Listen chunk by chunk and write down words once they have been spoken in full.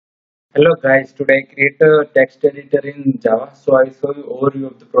Hello guys, today I create a text editor in Java. So I show you overview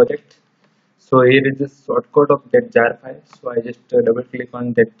of the project. So here is the shortcut of that jar file. So I just double click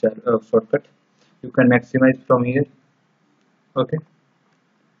on that jar shortcut. You can maximize from here. Okay.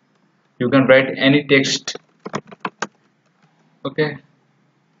 You can write any text. Okay.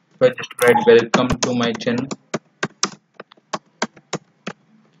 So I just write welcome to my channel.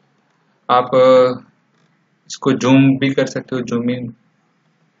 आप इसको zoom भी कर सकते हो, zoom in.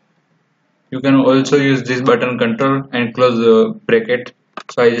 You can also use this button control and close the bracket.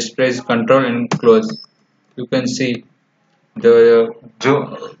 So I just press control and close. You can see the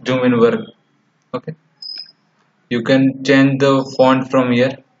zoom in work. Okay, you can change the font from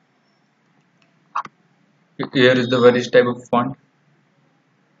here. Here is the various type of font.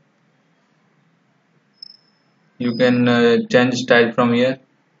 You can change style from here.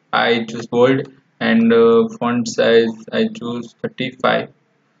 I choose bold and font size I choose 35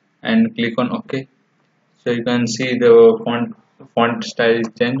 and click on OK. So you can see the font style is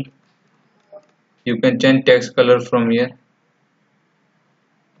changed. You can change text color from here.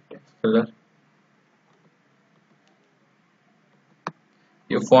 Text color.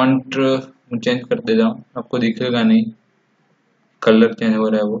 ये font change कर देता हूँ, आपको दिखेगा नहीं, colour change हो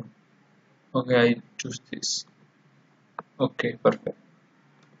रहा है वो. Okay, I choose this. Okay, perfect.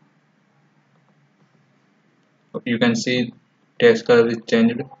 You can see text color is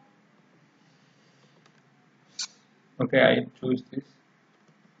changed. Okay, I choose this.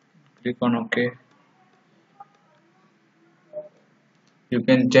 Click on OK. You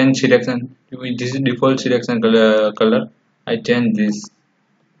can change selection. This is default selection color. I change this.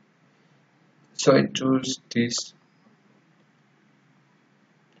 So I choose this.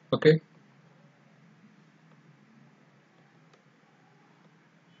 Okay.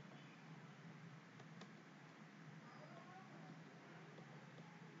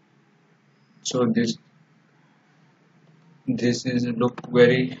 So this is look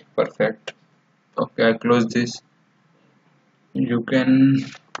very perfect. Okay, I close this. You can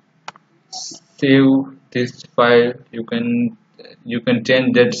save this file. You can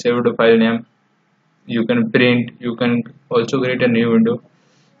change that saved file name. You can print. You can also create a new window.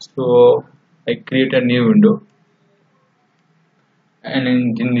 So I create a new window, and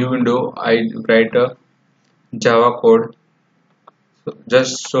in the new window I write a Java code. So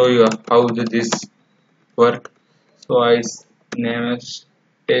just show you how this work. So I name as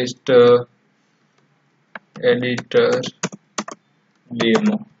test editor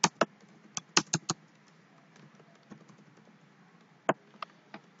demo.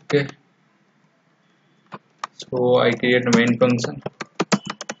 Okay, so I create a main function.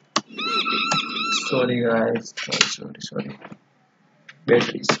 Sorry guys, sorry.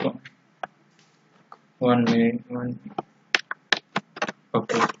 Battery is gone. 1 minute, 1 minute.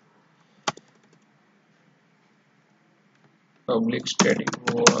 Okay, public static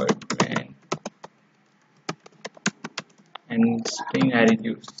void main and string array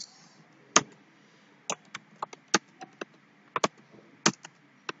use.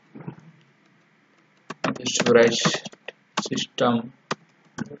 Just write system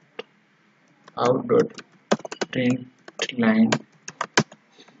out dot print line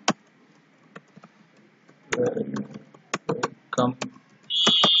welcome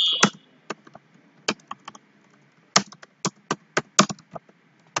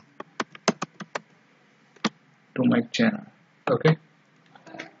to my channel. Okay,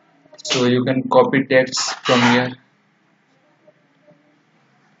 so you can copy text from here,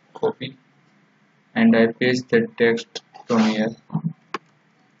 copy, and I paste the text from here,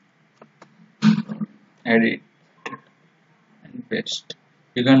 edit and paste.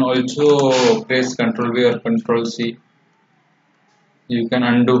 You can also press Ctrl V or Ctrl C. You can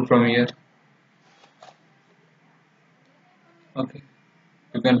undo from here. Okay,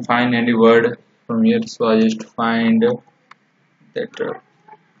 you can find any word from here. So I just find that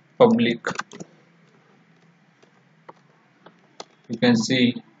public. You can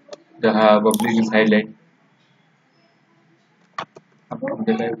see the public is highlighted. After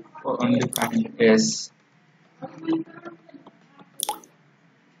that I only find S.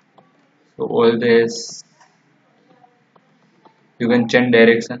 So all this you can change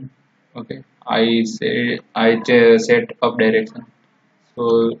direction. Okay, I say set up direction,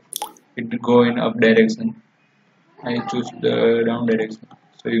 so it will go in up direction. I choose the down direction,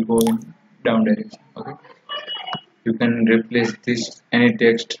 so you go in down direction. Okay, you can replace this any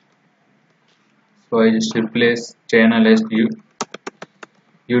text. So I just replace channel as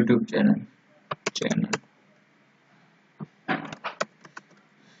YouTube channel. You channel.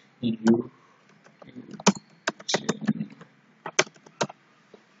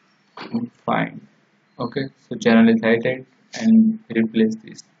 Fine. Okay, so channel is highlighted and replace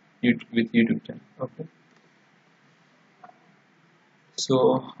this with YouTube channel. Okay,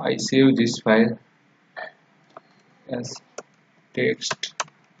 so I save this file as text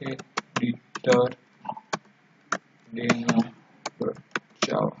editor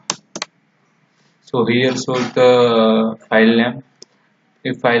demo.java. So here shows the file name.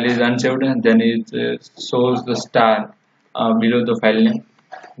 If file is unsaved, then it shows the star below the file name.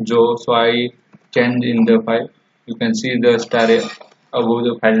 So I change in the file. You can see the star above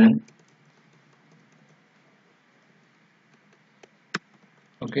the file name.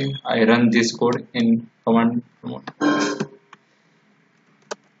 Okay, I run this code in command prompt.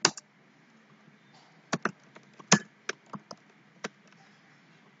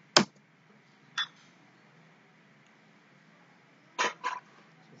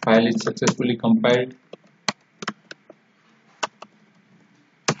 File is successfully compiled,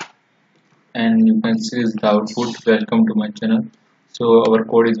 and you can see the output. Welcome to my channel. So our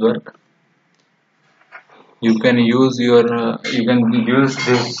code is work. You can use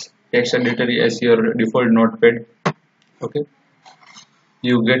this text editor as your default notepad. Okay,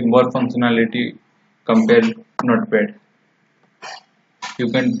 you get more functionality compared notepad.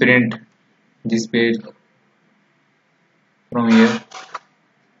 You can print this page from here.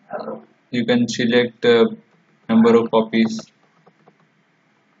 You can select number of copies,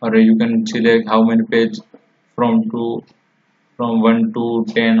 or you can select how many pages from 1 to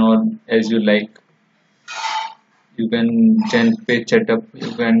 10, or as you like. You can change page setup.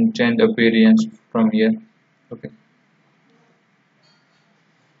 You can change appearance from here. Okay.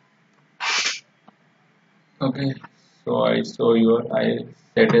 Okay, so I show you. I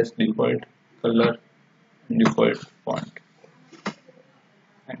set as default color, default font,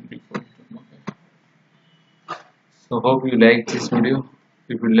 and default. Okay. So hope you like this video.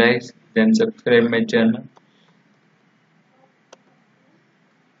 If you like, then subscribe my channel